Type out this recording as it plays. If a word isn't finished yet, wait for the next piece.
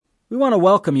We want to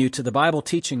welcome you to the Bible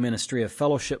teaching ministry of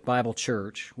Fellowship Bible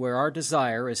Church, where our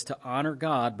desire is to honor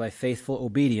God by faithful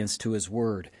obedience to His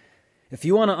Word. If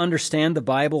you want to understand the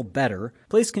Bible better,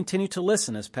 please continue to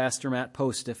listen as Pastor Matt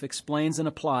Postiff explains and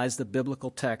applies the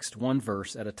biblical text one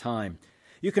verse at a time.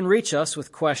 You can reach us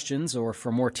with questions or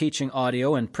for more teaching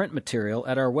audio and print material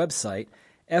at our website,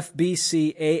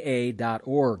 fbcaa.org.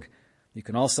 You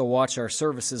can also watch our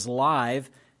services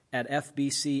live at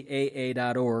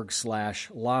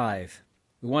fbcaa.org/live.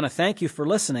 We want to thank you for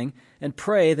listening and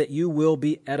pray that you will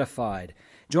be edified.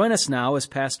 Join us now as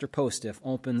Pastor Postiff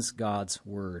opens God's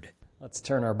Word. Let's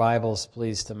turn our Bibles,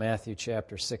 please, to Matthew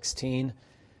chapter 16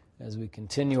 as we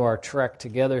continue our trek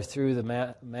together through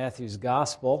the Matthew's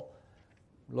Gospel.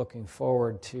 Looking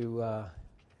forward to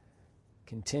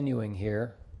continuing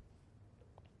here.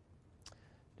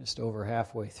 Just over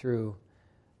halfway through.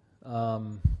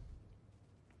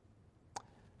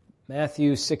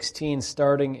 Matthew 16,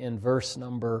 starting in verse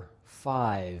number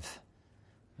 5.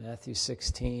 Matthew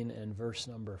 16 and verse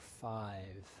number 5.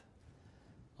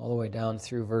 All the way down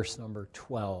through verse number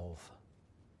 12.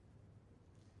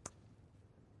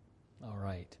 All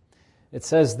right. It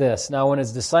says this, "Now when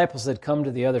his disciples had come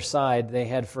to the other side, they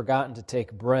had forgotten to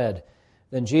take bread.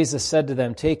 Then Jesus said to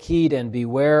them, 'Take heed and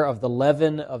beware of the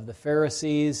leaven of the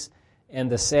Pharisees and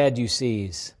the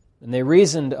Sadducees.' And they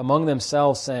reasoned among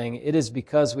themselves, saying, 'It is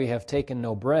because we have taken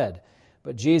no bread.'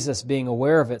 But Jesus, being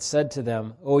aware of it, said to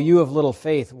them, 'O you of little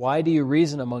faith, why do you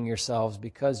reason among yourselves,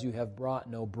 because you have brought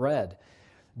no bread?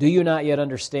 Do you not yet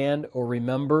understand or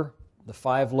remember the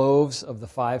 5 loaves of the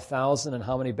 5,000 and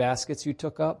how many baskets you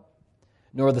took up?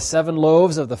 Nor the 7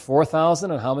 loaves of the 4,000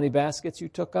 and how many baskets you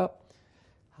took up?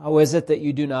 How is it that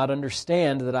you do not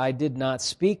understand that I did not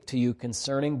speak to you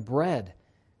concerning bread,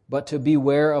 but to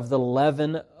beware of the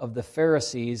leaven of the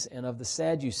Pharisees and of the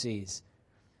Sadducees?'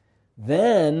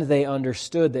 Then they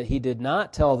understood that he did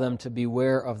not tell them to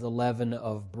beware of the leaven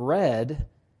of bread,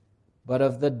 but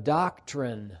of the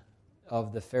doctrine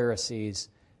of the Pharisees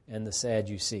and the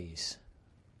Sadducees."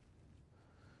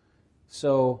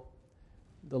 So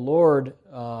the Lord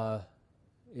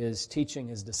is teaching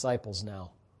His disciples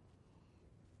now.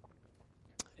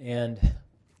 And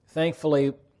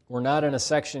thankfully, we're not in a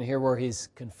section here where He's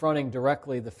confronting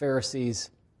directly the Pharisees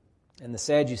and the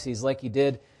Sadducees like He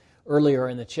did earlier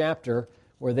in the chapter,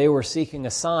 where they were seeking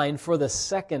a sign for the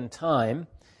second time.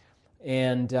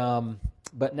 And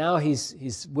but now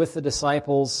He's with the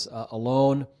disciples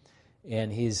alone,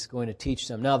 and He's going to teach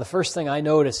them. Now, the first thing I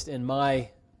noticed in my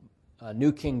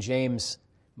New King James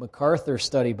MacArthur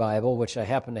Study Bible, which I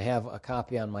happen to have a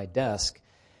copy on my desk,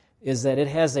 is that it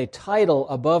has a title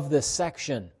above this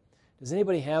section. Does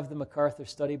anybody have the MacArthur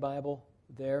Study Bible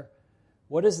there?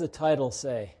 What does the title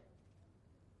say?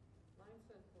 Mine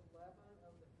says the leaven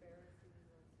of the Pharisees and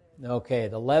Sadducees. Okay,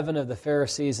 the leaven of the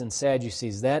Pharisees and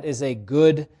Sadducees. That is a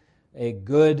good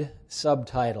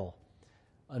subtitle.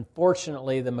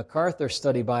 Unfortunately, the MacArthur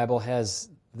Study Bible has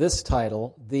this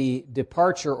title, The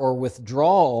Departure or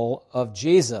Withdrawal of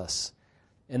Jesus.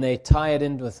 And they tie it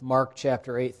in with Mark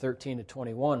chapter 8, 13 to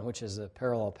 21, which is a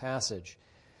parallel passage.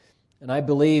 And I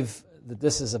believe that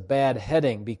this is a bad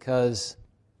heading because,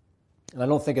 and I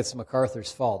don't think it's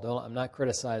MacArthur's fault. I'm not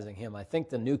criticizing him. I think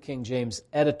the New King James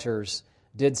editors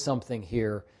did something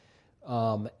here,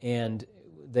 and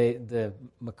the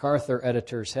MacArthur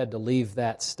editors had to leave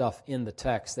that stuff in the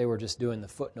text. They were just doing the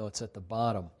footnotes at the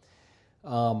bottom.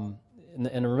 And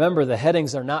remember, the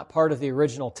headings are not part of the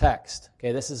original text.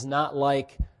 Okay, this is not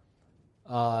like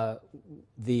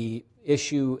the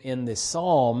issue in the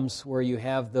Psalms where you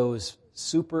have those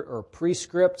super or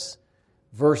prescripts,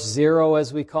 verse 0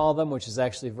 as we call them, which is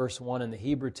actually verse 1 in the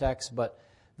Hebrew text, but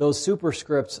those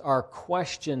superscripts are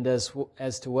questioned as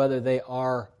to whether they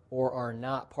are or are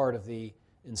not part of the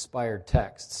inspired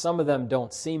text. Some of them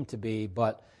don't seem to be,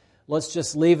 but let's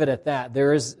just leave it at that.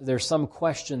 There's some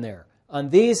question there. On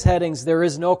these headings, there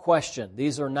is no question.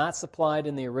 These are not supplied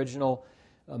in the original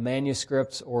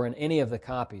manuscripts or in any of the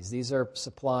copies. These are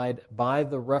supplied by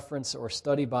the reference or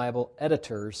study Bible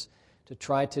editors to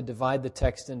try to divide the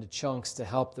text into chunks to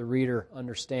help the reader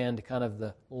understand kind of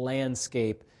the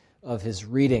landscape of his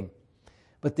reading.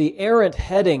 But the errant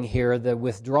heading here, the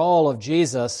withdrawal of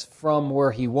Jesus from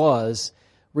where He was,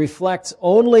 reflects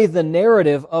only the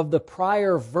narrative of the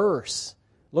prior verse.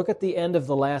 Look at the end of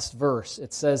the last verse.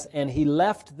 It says, "And He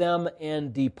left them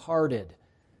and departed."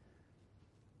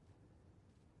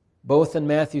 Both in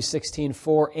Matthew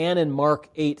 16:4 and in Mark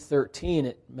 8:13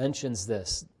 it mentions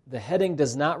this. The heading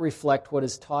does not reflect what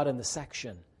is taught in the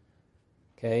section.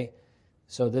 Okay?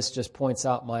 So this just points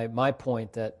out my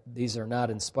point that these are not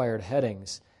inspired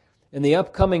headings. In the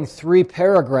upcoming 3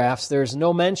 paragraphs, there's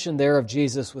no mention there of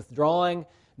Jesus withdrawing,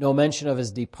 no mention of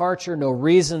his departure, no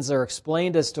reasons are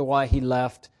explained as to why he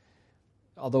left,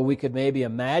 although we could maybe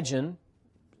imagine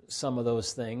some of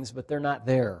those things, but they're not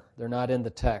there. They're not in the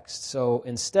text. So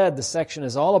instead, the section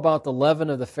is all about the leaven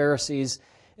of the Pharisees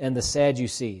and the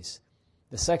Sadducees.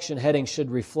 The section heading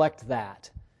should reflect that,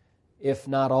 if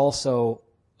not also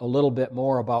a little bit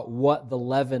more about what the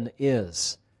leaven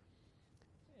is.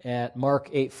 At Mark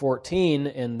 8:14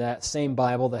 in that same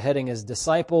Bible, the heading is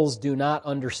 "Disciples do not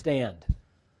understand."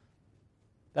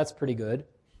 That's pretty good.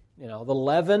 The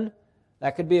leaven,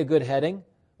 that could be a good heading.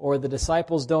 Or the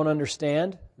disciples don't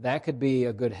understand, that could be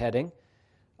a good heading.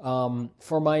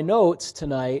 For my notes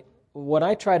tonight, what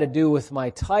I try to do with my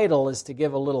title is to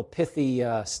give a little pithy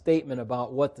statement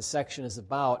about what the section is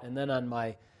about, and then on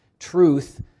my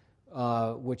truth,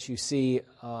 which you see,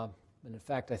 and in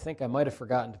fact, I think I might have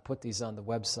forgotten to put these on the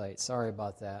website. Sorry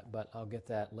about that, but I'll get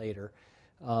that later.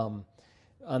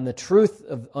 On the truth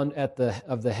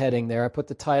of the heading there, I put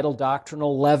the title,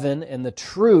 Doctrinal Leaven, and the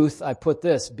truth, I put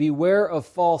this, beware of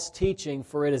false teaching,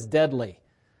 for it is deadly.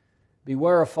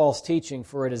 Beware of false teaching,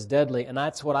 for it is deadly. And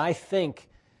that's what I think,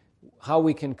 how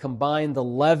we can combine the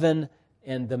leaven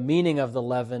and the meaning of the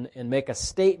leaven and make a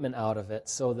statement out of it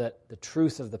so that the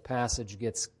truth of the passage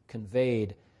gets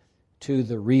conveyed to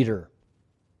the reader.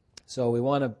 So we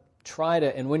want to try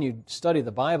to, and when you study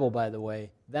the Bible, by the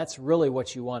way, that's really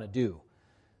what you want to do.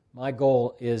 My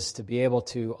goal is to be able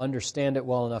to understand it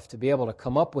well enough to be able to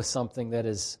come up with something that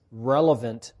is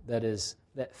relevant,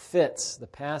 that fits the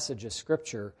passage of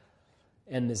Scripture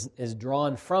and is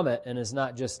drawn from it and is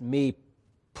not just me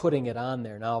putting it on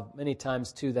there. Now, many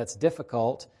times, too, that's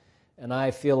difficult, and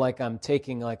I feel like I'm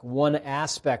taking like one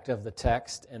aspect of the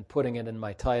text and putting it in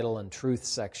my title and truth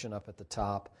section up at the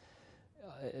top.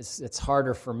 It's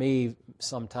harder for me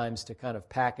sometimes to kind of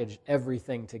package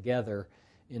everything together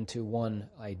into one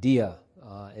idea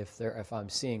if I'm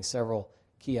seeing several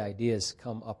key ideas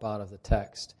come up out of the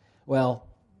text. Well,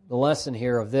 the lesson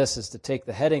here of this is to take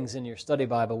the headings in your study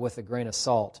Bible with a grain of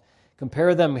salt.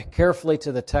 Compare them carefully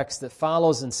to the text that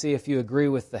follows and see if you agree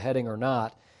with the heading or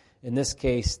not. In this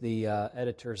case, the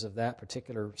editors of that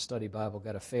particular study Bible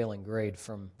got a failing grade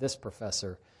from this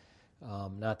professor.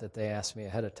 Not that they asked me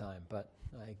ahead of time, but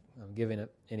I'm giving it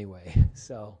anyway.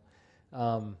 So,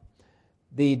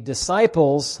 the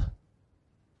disciples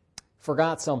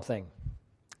forgot something.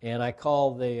 And I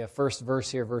call the first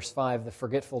verse here, verse 5, the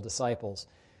forgetful disciples.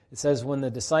 It says, when the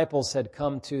disciples had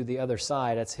come to the other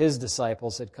side, that's his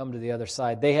disciples had come to the other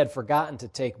side, they had forgotten to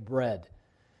take bread.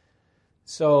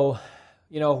 So,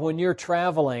 when you're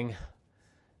traveling,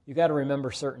 you got to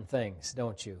remember certain things,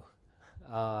 don't you?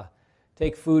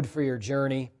 Take food for your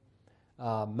journey,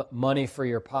 money for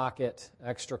your pocket,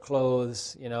 extra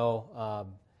clothes,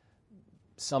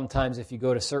 Sometimes if you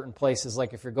go to certain places,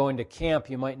 like if you're going to camp,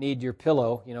 you might need your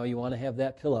pillow. You want to have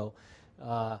that pillow.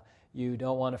 You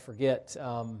don't want to forget,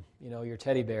 your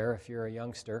teddy bear if you're a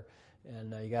youngster,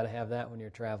 and you got to have that when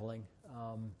you're traveling.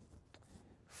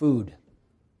 Food.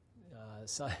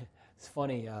 It's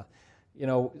funny,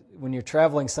 when you're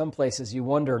traveling some places, you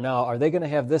wonder now, are they going to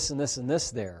have this and this and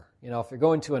this there? If you're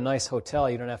going to a nice hotel,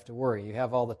 you don't have to worry. You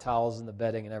have all the towels and the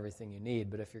bedding and everything you need.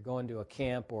 But if you're going to a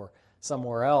camp or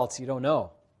somewhere else, you don't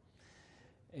know.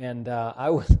 And I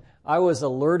was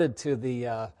alerted to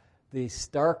the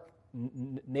stark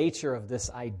nature of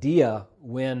this idea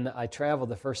when I traveled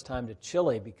the first time to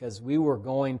Chile, because we were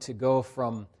going to go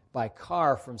by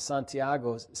car from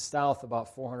Santiago south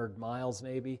about 400 miles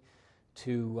maybe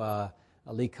to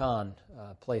Alicán,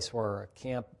 a place where our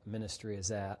camp ministry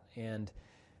is at. And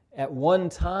at one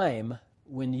time,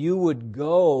 when you would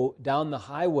go down the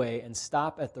highway and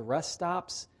stop at the rest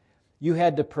stops, you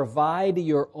had to provide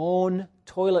your own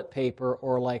toilet paper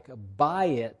or buy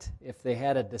it if they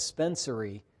had a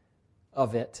dispensary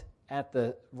of it at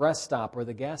the rest stop or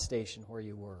the gas station where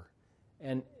you were.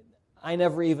 And I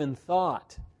never even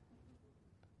thought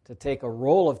to take a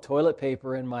roll of toilet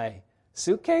paper in my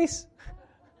suitcase.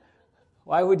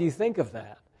 Why would you think of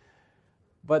that?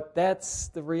 But that's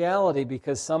the reality,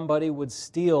 because somebody would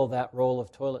steal that roll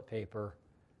of toilet paper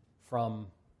from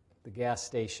the gas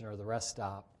station or the rest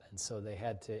stop. And so they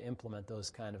had to implement those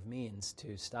kind of means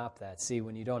to stop that. See,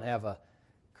 when you don't have a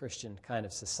Christian kind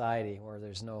of society where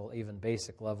there's no even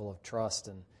basic level of trust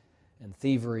and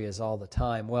thievery is all the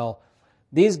time. Well,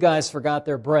 these guys forgot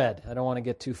their bread. I don't want to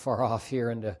get too far off here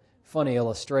into funny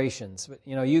illustrations. But,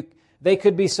 they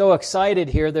could be so excited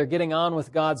here. They're getting on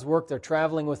with God's work. They're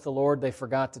traveling with the Lord. They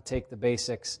forgot to take the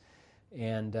basics.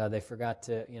 And they forgot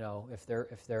to, if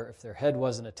their head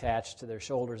wasn't attached to their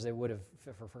shoulders, they would have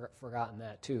forgotten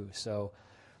that too. So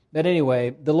But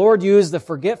anyway, the Lord used the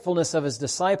forgetfulness of His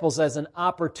disciples as an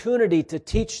opportunity to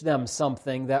teach them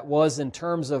something that was, in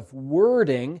terms of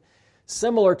wording,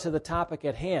 similar to the topic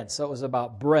at hand. So it was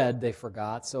about bread they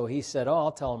forgot. So He said,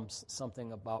 I'll tell them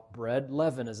something about bread.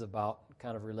 Leaven is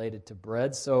kind of related to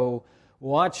bread. So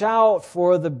watch out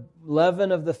for the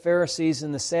leaven of the Pharisees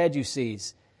and the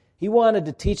Sadducees. He wanted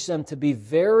to teach them to be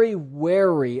very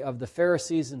wary of the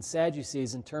Pharisees and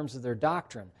Sadducees in terms of their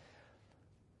doctrine.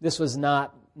 This was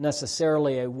not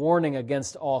necessarily a warning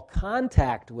against all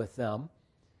contact with them,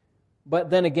 but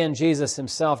then again, Jesus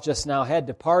Himself just now had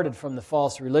departed from the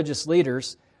false religious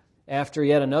leaders after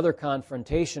yet another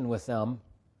confrontation with them,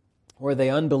 where they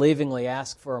unbelievingly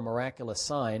asked for a miraculous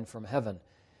sign from heaven.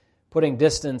 Putting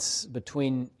distance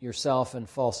between yourself and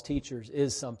false teachers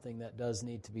is something that does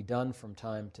need to be done from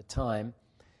time to time.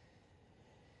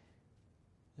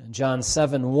 In John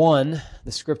 7:1,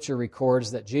 the Scripture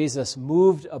records that Jesus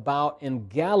moved about in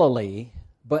Galilee,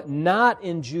 but not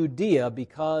in Judea,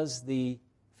 because the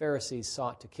Pharisees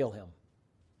sought to kill Him.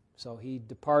 So He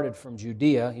departed from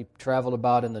Judea. He traveled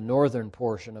about in the northern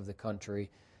portion of the country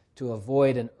to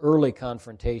avoid an early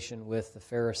confrontation with the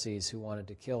Pharisees who wanted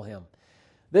to kill Him.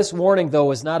 This warning, though,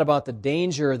 was not about the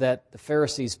danger that the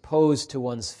Pharisees posed to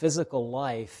one's physical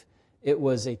life. It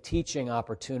was a teaching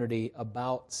opportunity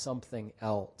about something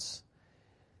else.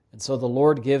 And so the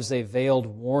Lord gives a veiled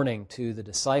warning to the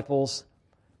disciples,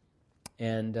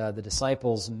 and the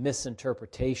disciples'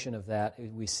 misinterpretation of that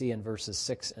we see in verses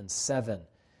 6 and 7.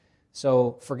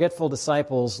 So forgetful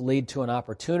disciples lead to an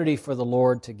opportunity for the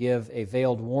Lord to give a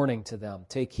veiled warning to them.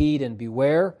 Take heed and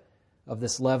beware of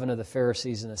this leaven of the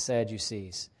Pharisees and the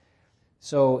Sadducees.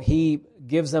 So He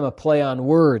gives them a play on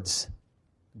words.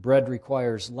 Bread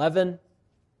requires leaven.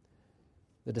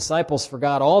 The disciples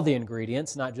forgot all the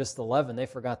ingredients, not just the leaven. They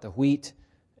forgot the wheat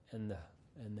and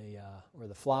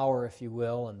the flour, if you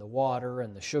will, and the water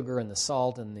and the sugar and the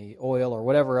salt and the oil or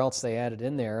whatever else they added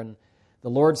in there. And the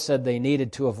Lord said they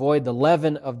needed to avoid the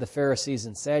leaven of the Pharisees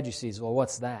and Sadducees. Well,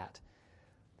 what's that?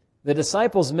 The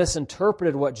disciples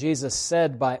misinterpreted what Jesus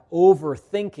said by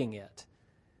overthinking it.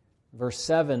 Verse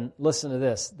 7, listen to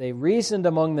this. They reasoned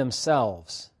among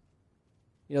themselves.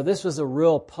 This was a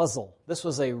real puzzle. This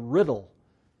was a riddle.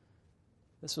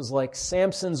 This was like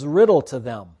Samson's riddle to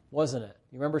them, wasn't it?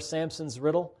 You remember Samson's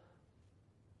riddle?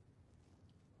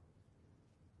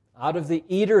 Out of the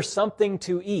eater something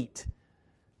to eat.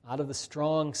 Out of the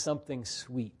strong something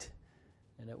sweet.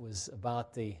 And it was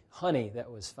about the honey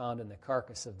that was found in the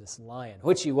carcass of this lion,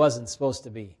 which he wasn't supposed to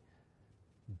be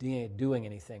doing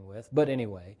anything with. But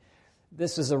anyway,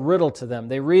 this is a riddle to them.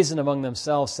 They reasoned among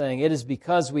themselves, saying, "It is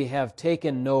because we have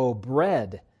taken no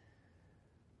bread."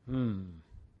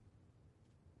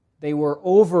 They were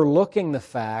overlooking the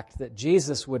fact that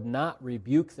Jesus would not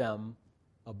rebuke them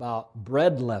about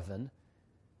bread leaven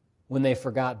when they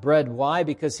forgot bread. Why?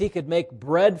 Because He could make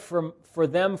bread for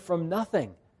them from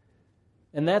nothing.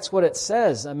 And that's what it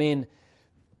says.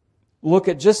 Look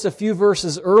at just a few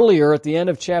verses earlier at the end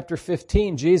of chapter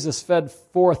 15. Jesus fed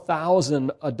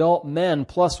 4,000 adult men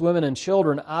plus women and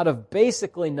children out of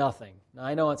basically nothing. Now,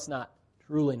 I know it's not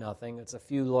truly nothing. It's a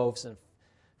few loaves and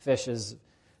fishes.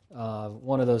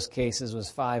 One of those cases was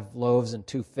 5 loaves and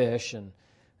 2 fish, and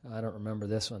I don't remember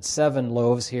this one. 7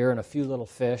 loaves here and a few little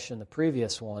fish in the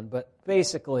previous one. But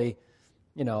basically,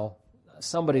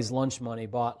 somebody's lunch money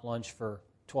bought lunch for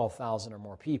 12,000 or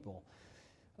more people.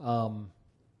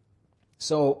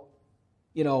 So,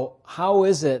 how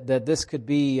is it that this could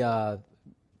be,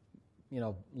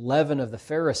 leaven of the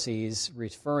Pharisees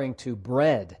referring to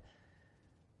bread?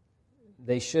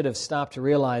 They should have stopped to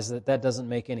realize that that doesn't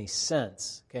make any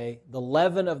sense, okay? The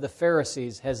leaven of the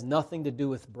Pharisees has nothing to do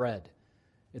with bread.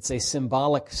 It's a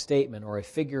symbolic statement or a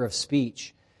figure of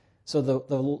speech. So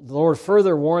the Lord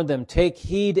further warned them, take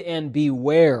heed and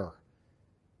beware.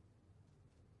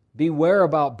 Beware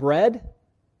about bread?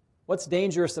 What's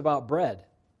dangerous about bread?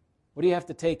 What do you have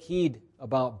to take heed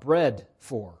about bread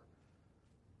for?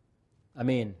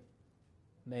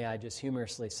 May I just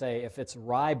humorously say, if it's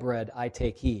rye bread, I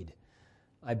take heed.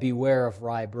 I beware of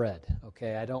rye bread,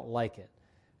 okay? I don't like it.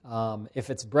 If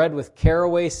it's bread with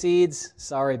caraway seeds,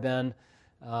 sorry, Ben.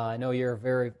 I know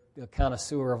you're a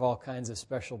connoisseur of all kinds of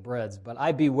special breads, but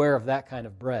I beware of that kind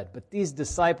of bread. But these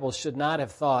disciples should not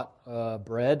have thought,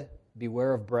 bread,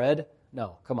 beware of bread.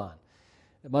 No, come on.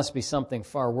 It must be something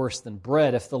far worse than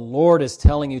bread if the Lord is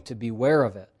telling you to beware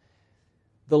of it.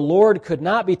 The Lord could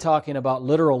not be talking about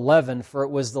literal leaven, for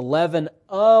it was the leaven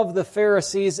of the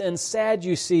Pharisees and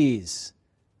Sadducees.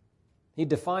 He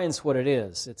defines what it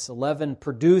is. It's a leaven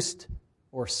produced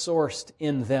or sourced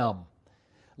in them.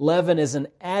 Leaven is an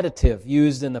additive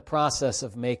used in the process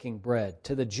of making bread.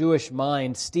 To the Jewish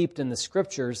mind steeped in the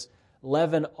Scriptures,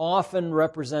 leaven often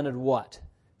represented what?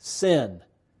 Sin.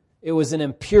 It was an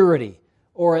impurity,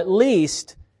 or at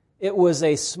least it was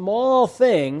a small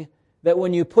thing that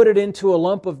when you put it into a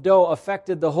lump of dough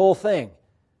affected the whole thing.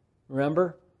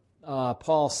 Remember?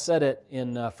 Paul said it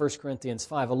in 1 Corinthians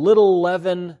 5. A little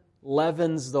leaven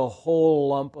leavens the whole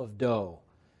lump of dough.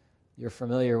 You're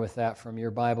familiar with that from your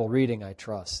Bible reading, I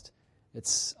trust.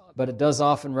 But it does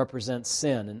often represent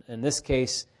sin. And in this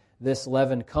case, this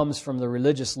leaven comes from the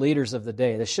religious leaders of the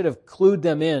day. They should have clued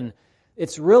them in.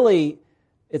 It's really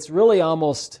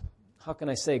almost, how can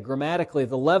I say, grammatically,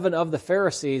 the leaven of the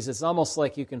Pharisees, it's almost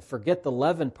like you can forget the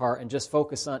leaven part and just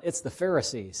focus on, it's the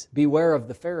Pharisees. Beware of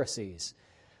the Pharisees.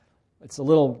 It's a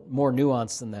little more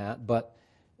nuanced than that, but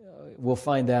we'll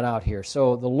find that out here.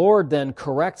 So the Lord then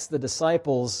corrects the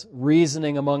disciples'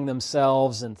 reasoning among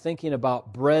themselves and thinking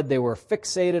about bread. They were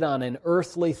fixated on an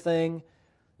earthly thing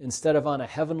instead of on a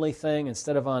heavenly thing,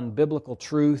 instead of on biblical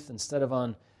truth, instead of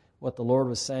on what the Lord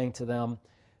was saying to them.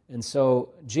 And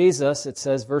so Jesus, it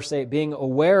says, verse 8, being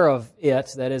aware of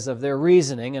it, that is, of their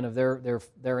reasoning and of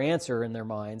their answer in their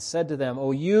minds, said to them,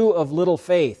 O you of little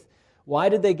faith. Why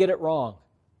did they get it wrong?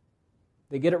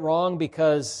 They get it wrong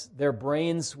because their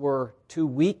brains were too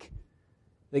weak.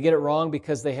 They get it wrong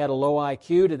because they had a low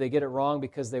IQ. Did they get it wrong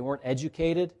because they weren't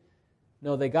educated?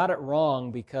 No, they got it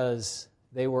wrong because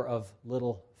they were of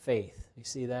little faith. You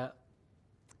see that?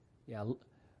 Yeah,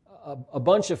 a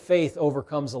bunch of faith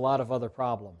overcomes a lot of other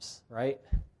problems, right?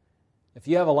 If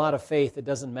you have a lot of faith, it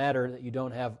doesn't matter that you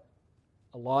don't have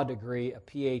a law degree, a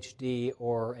PhD,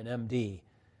 or an MD.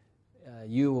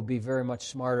 You will be very much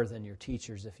smarter than your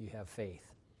teachers if you have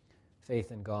faith.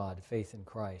 Faith in God, faith in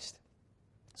Christ.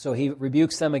 So he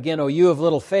rebukes them again, O you of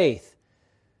little faith.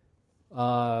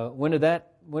 When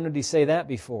did he say that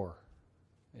before?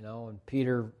 And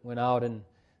Peter went out into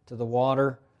the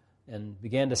water and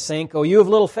began to sink. O you of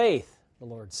little faith, the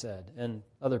Lord said. And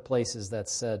other places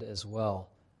that's said as well.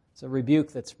 It's a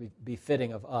rebuke that's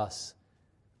befitting of us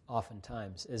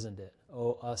oftentimes, isn't it?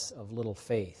 O us of little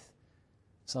faith.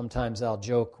 Sometimes I'll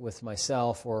joke with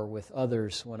myself or with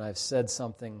others when I've said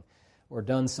something or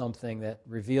done something that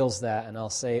reveals that, and I'll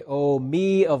say, O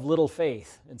me of little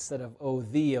faith, instead of O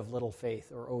thee of little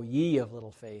faith, or O ye of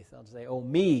little faith. I'll say, O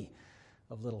me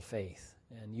of little faith.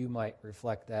 And you might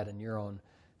reflect that in your own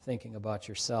thinking about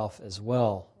yourself as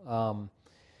well.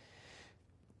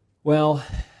 Well,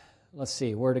 let's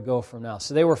see, where to go from now.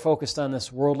 So they were focused on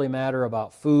this worldly matter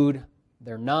about food.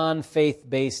 Their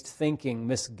non-faith-based thinking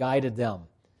misguided them.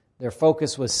 Their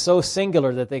focus was so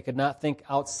singular that they could not think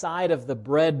outside of the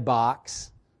bread box,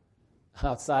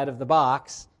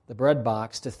 the bread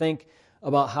box, to think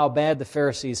about how bad the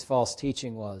Pharisees' false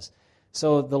teaching was.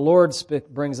 So the Lord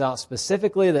brings out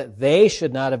specifically that they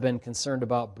should not have been concerned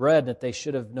about bread, that they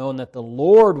should have known that the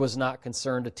Lord was not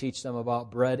concerned to teach them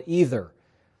about bread either.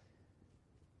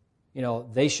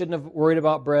 They shouldn't have worried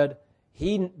about bread.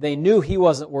 They knew He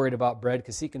wasn't worried about bread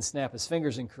because He can snap His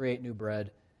fingers and create new bread.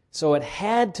 So it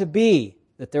had to be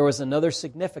that there was another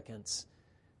significance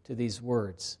to these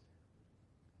words,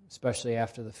 especially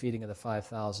after the feeding of the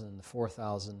 5,000 and the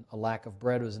 4,000. A lack of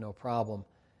bread was no problem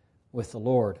with the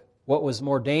Lord. What was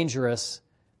more dangerous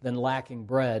than lacking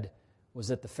bread was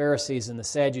that the Pharisees and the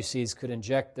Sadducees could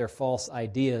inject their false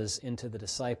ideas into the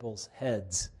disciples'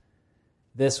 heads.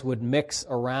 This would mix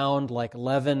around like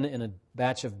leaven in a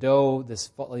batch of dough.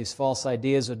 These false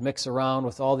ideas would mix around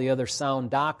with all the other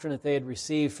sound doctrine that they had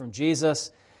received from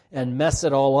Jesus and mess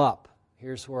it all up.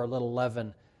 Here's where a little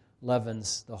leaven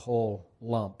leavens the whole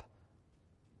lump.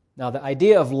 Now, the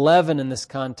idea of leaven in this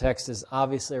context is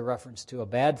obviously a reference to a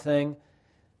bad thing.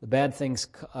 The bad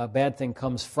thing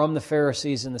comes from the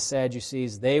Pharisees and the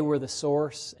Sadducees. They were the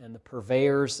source and the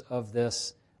purveyors of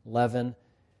this leaven.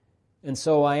 And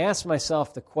so I asked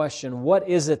myself the question, what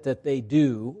is it that they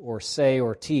do or say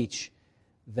or teach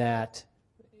that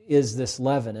is this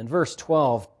leaven? And verse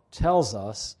 12 tells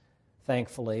us,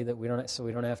 thankfully, that we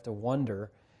don't have to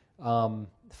wonder.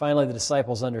 Finally, the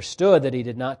disciples understood that He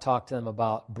did not talk to them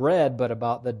about bread, but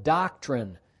about the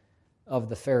doctrine of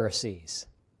the Pharisees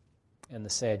and the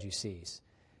Sadducees.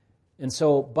 And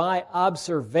so by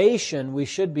observation, we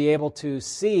should be able to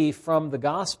see from the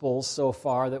Gospels so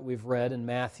far that we've read in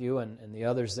Matthew and the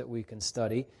others that we can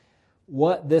study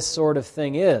what this sort of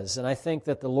thing is. And I think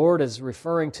that the Lord is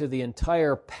referring to the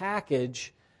entire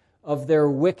package of their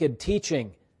wicked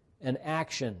teaching and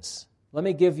actions. Let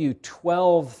me give you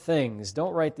 12 things.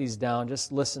 Don't write these down.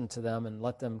 Just listen to them and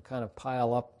let them kind of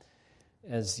pile up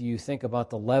as you think about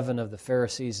the leaven of the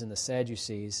Pharisees and the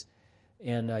Sadducees.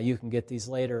 And you can get these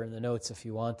later in the notes if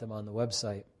you want them on the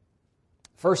website.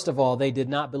 First of all, they did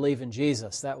not believe in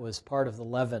Jesus. That was part of the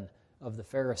leaven of the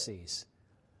Pharisees.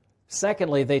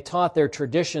 Secondly, they taught their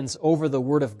traditions over the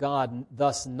Word of God,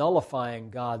 thus nullifying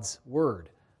God's Word.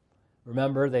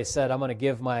 Remember, they said, I'm going to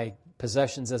give my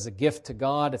possessions as a gift to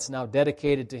God. It's now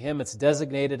dedicated to Him. It's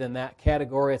designated in that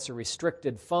category. It's a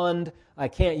restricted fund. I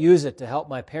can't use it to help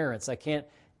my parents. I can't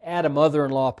add a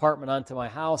mother-in-law apartment onto my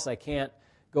house. I can't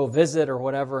go visit or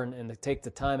whatever and take the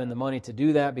time and the money to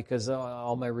do that because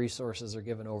all my resources are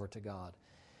given over to God.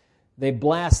 They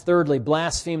thirdly,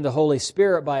 blasphemed the Holy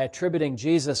Spirit by attributing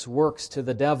Jesus' works to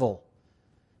the devil.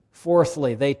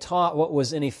 Fourthly, they taught what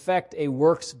was in effect a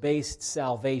works-based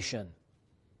salvation.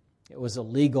 It was a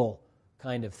legal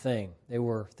kind of thing. They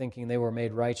were thinking they were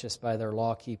made righteous by their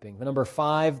law-keeping. Number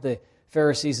 5, the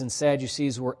Pharisees and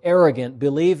Sadducees were arrogant,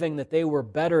 believing that they were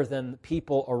better than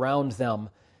people around them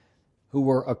who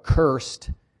were accursed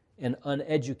and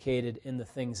uneducated in the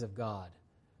things of God.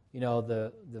 You know,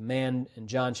 the man in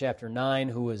John chapter 9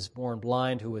 who was born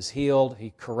blind, who was healed,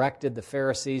 he corrected the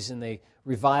Pharisees and they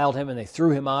reviled him and they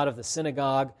threw him out of the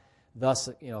synagogue, thus,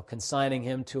 consigning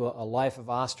him to a life of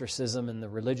ostracism in the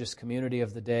religious community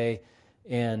of the day.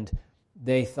 And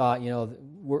they thought,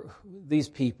 these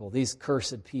people, these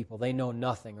cursed people, they know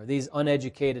nothing. Or these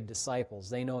uneducated disciples,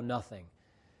 they know nothing.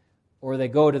 Or they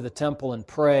go to the temple and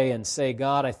pray and say,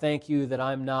 God, I thank you that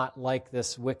I'm not like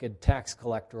this wicked tax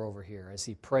collector over here, as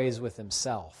he prays with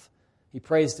himself. He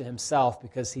prays to himself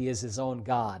because he is his own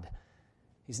God.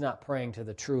 He's not praying to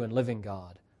the true and living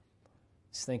God.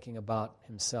 He's thinking about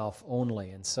himself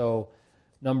only. And so,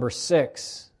 number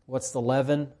 6, what's the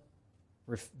leaven?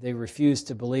 They refused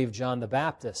to believe John the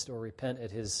Baptist or repent at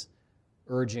his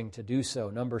urging to do so.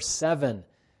 Number 7,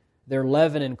 their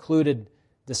leaven included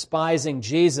despising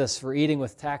Jesus for eating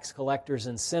with tax collectors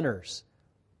and sinners.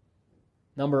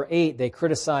 Number 8, they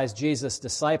criticized Jesus'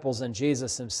 disciples and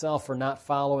Jesus himself for not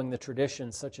following the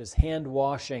traditions such as hand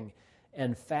washing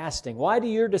and fasting. Why do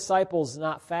your disciples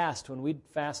not fast when we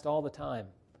fast all the time?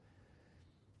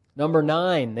 Number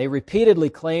 9, they repeatedly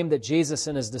claimed that Jesus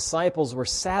and his disciples were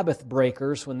Sabbath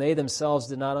breakers when they themselves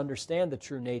did not understand the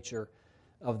true nature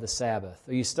of the Sabbath.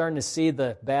 Are you starting to see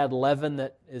the bad leaven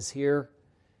that is here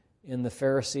in the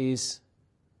Pharisees'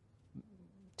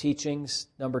 teachings?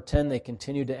 Number 10, they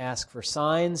continued to ask for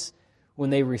signs. When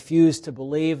they refused to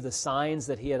believe the signs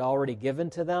that he had already given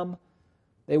to them,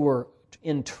 they were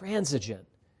intransigent.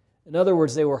 In other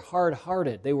words, they were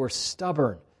hard-hearted. They were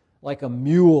stubborn, like a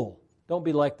mule. Don't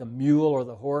be like the mule or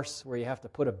the horse where you have to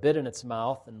put a bit in its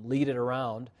mouth and lead it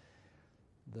around,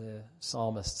 the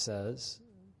psalmist says.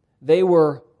 They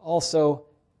were also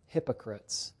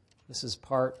hypocrites. This is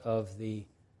part of the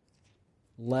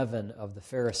leaven of the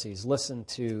Pharisees. Listen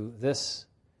to this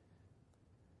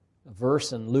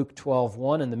verse in Luke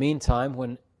 12:1. In the meantime,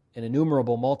 when an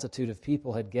innumerable multitude of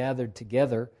people had gathered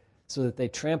together so that they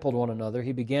trampled one another,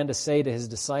 he began to say to his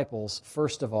disciples,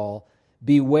 first of all,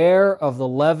 beware of the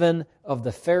leaven of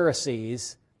the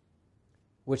Pharisees,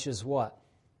 which is what?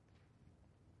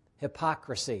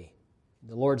 Hypocrisy.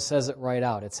 The Lord says it right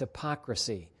out. It's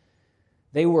hypocrisy.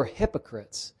 They were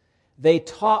hypocrites. They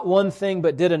taught one thing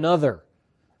but did another.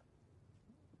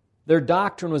 Their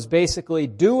doctrine was basically,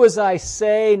 do as I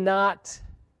say, not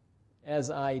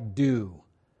as I do.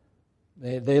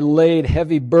 They laid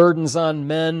heavy burdens on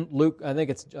men. Luke, I think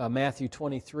it's Matthew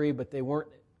 23, but they weren't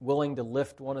willing to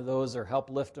lift one of those or help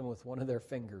lift them with one of their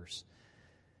fingers.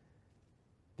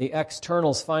 The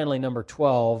externals, finally, number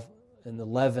 12, in the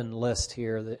leaven list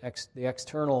here, the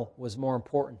external was more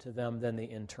important to them than the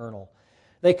internal.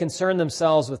 They concerned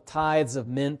themselves with tithes of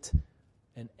mint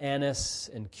and anise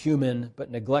and cumin,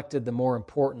 but neglected the more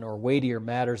important or weightier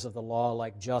matters of the law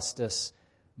like justice,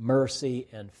 mercy,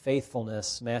 and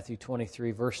faithfulness, Matthew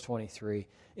 23, verse 23.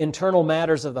 Internal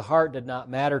matters of the heart did not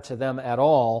matter to them at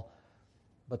all,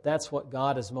 but that's what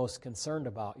God is most concerned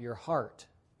about, your heart.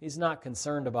 He's not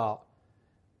concerned about,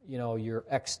 your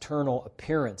external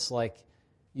appearance, like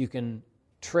you can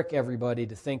trick everybody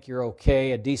to think you're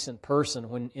okay, a decent person,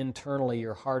 when internally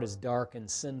your heart is dark and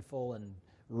sinful and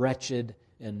wretched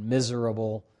and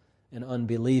miserable and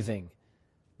unbelieving.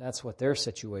 That's what their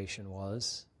situation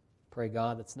was. Pray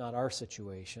God that's not our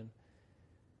situation.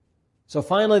 So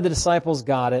finally the disciples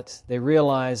got it. They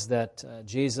realized that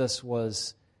Jesus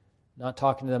was not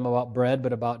talking to them about bread,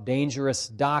 but about dangerous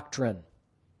doctrine.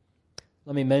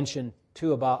 Let me mention,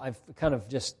 too, I've kind of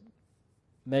just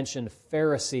mentioned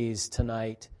Pharisees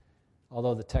tonight,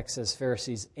 although the text says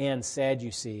Pharisees and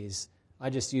Sadducees. I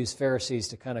just use Pharisees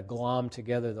to kind of glom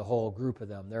together the whole group of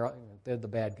them. They're the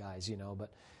bad guys,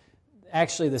 but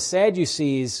actually the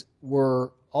Sadducees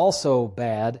were also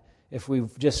bad. If we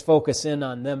just focus in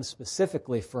on them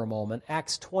specifically for a moment,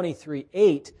 Acts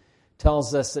 23:8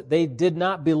 tells us that they did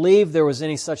not believe there was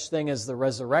any such thing as the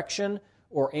resurrection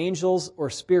or angels or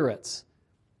spirits.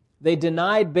 They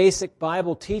denied basic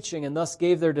Bible teaching and thus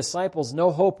gave their disciples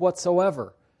no hope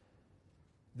whatsoever.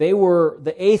 They were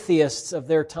the atheists of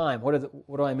their time.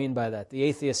 What do I mean by that? The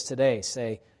atheists today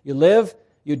say, you live,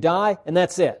 you die, and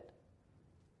that's it.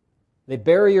 They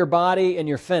bury your body and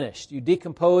you're finished. You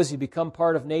decompose, you become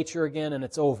part of nature again, and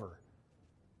it's over.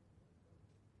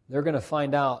 They're going to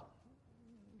find out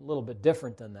a little bit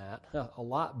different than that, a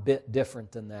lot bit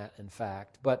different than that, in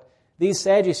fact. But these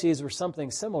Sadducees were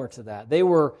something similar to that. They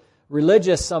were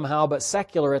religious somehow, but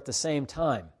secular at the same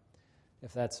time,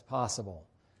 if that's possible.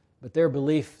 But their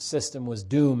belief system was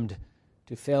doomed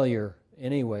to failure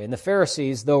anyway. And the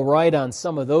Pharisees, though right on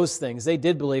some of those things, they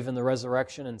did believe in the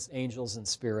resurrection and angels and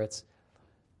spirits,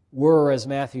 were, as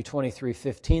Matthew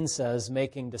 23:15 says,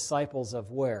 making disciples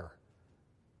of where?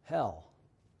 Hell.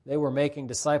 They were making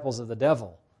disciples of the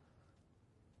devil.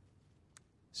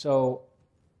 So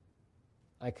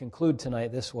I conclude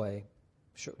tonight this way,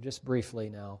 just briefly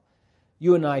now.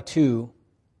 You and I, too,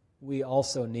 we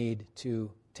also need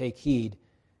to take heed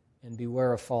and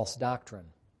beware of false doctrine.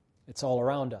 It's all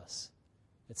around us.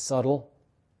 It's subtle.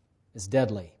 It's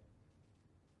deadly.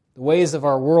 The ways of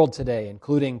our world today,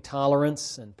 including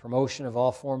tolerance and promotion of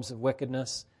all forms of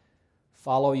wickedness,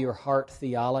 follow your heart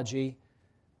theology,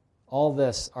 all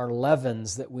this are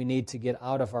leavens that we need to get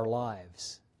out of our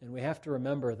lives. And we have to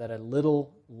remember that a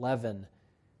little leaven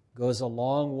goes a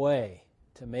long way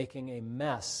to making a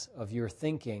mess of your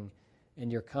thinking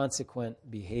and your consequent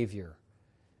behavior.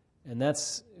 And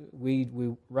we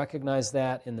recognize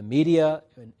that in the media,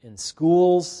 in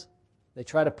schools. They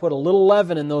try to put a little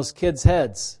leaven in those kids'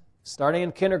 heads, starting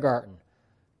in kindergarten,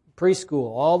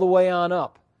 preschool, all the way on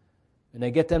up. And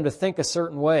they get them to think a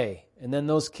certain way. And then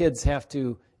those kids have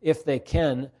to, if they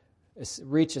can,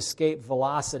 reach escape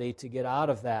velocity to get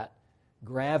out of that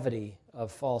gravity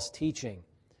of false teaching.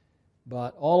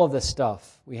 But all of this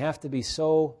stuff, we have to be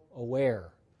so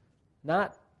aware.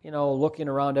 Not, looking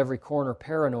around every corner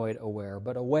paranoid aware,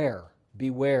 but aware,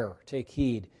 beware, take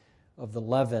heed of the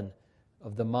leaven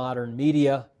of the modern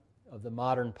media, of the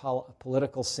modern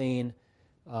political scene,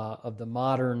 of the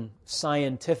modern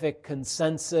scientific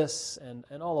consensus,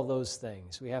 and all of those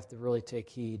things. We have to really take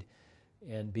heed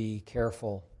and be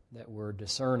careful that we're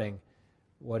discerning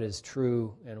what is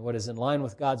true and what is in line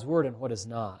with God's Word and what is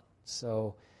not.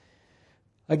 So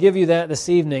I give you that this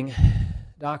evening,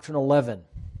 doctrinal leaven,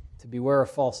 to beware of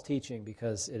false teaching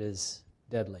because it is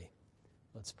deadly.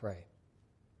 Let's pray.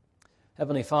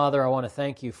 Heavenly Father, I want to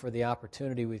thank you for the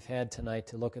opportunity we've had tonight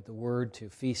to look at the Word, to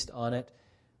feast on it.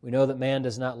 We know that man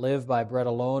does not live by bread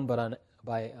alone, but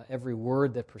by every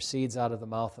word that proceeds out of the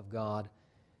mouth of God.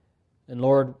 And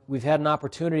Lord, we've had an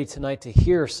opportunity tonight to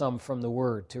hear some from the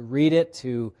Word, to read it,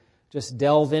 to just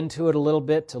delve into it a little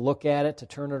bit, to look at it, to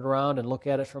turn it around and look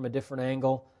at it from a different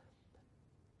angle.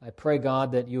 I pray,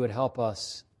 God, that you would help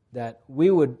us, that we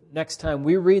would, next time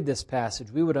we read this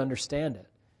passage, we would understand it.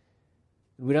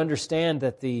 We'd understand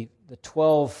that the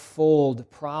 12-fold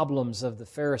problems of the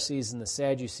Pharisees and the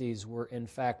Sadducees were in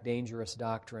fact dangerous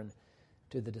doctrine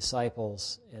to the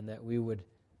disciples, and that we would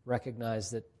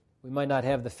recognize that we might not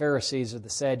have the Pharisees or the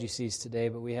Sadducees today,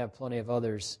 but we have plenty of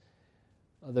other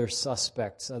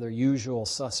suspects, other usual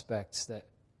suspects that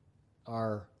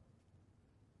are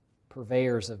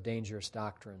purveyors of dangerous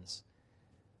doctrines.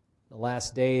 The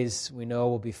last days, we know,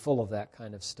 will be full of that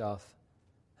kind of stuff.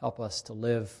 Help us to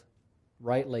live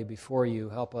rightly before you.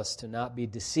 Help us to not be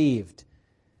deceived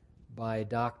by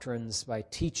doctrines, by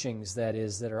teachings, that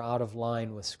are out of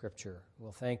line with Scripture.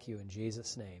 We'll thank you in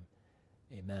Jesus' name.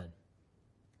 Amen.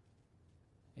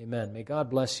 Amen. May God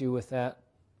bless you with that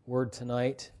word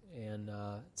tonight. And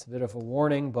it's a bit of a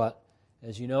warning, but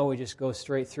as you know, we just go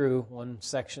straight through one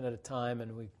section at a time,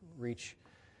 and we reach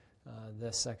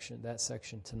that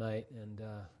section tonight. And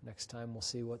next time we'll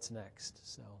see what's next.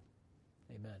 So,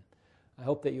 amen. I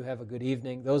hope that you have a good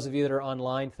evening. Those of you that are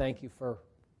online, thank you for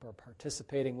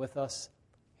participating with us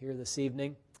here this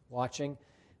evening, watching.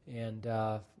 And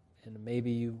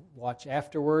maybe you watch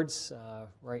afterwards.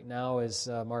 Right now is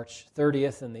March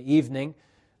 30th in the evening.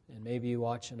 And maybe you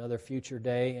watch another future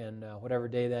day. And whatever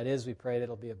day that is, we pray that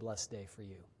it'll be a blessed day for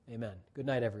you. Amen. Good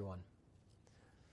night, everyone.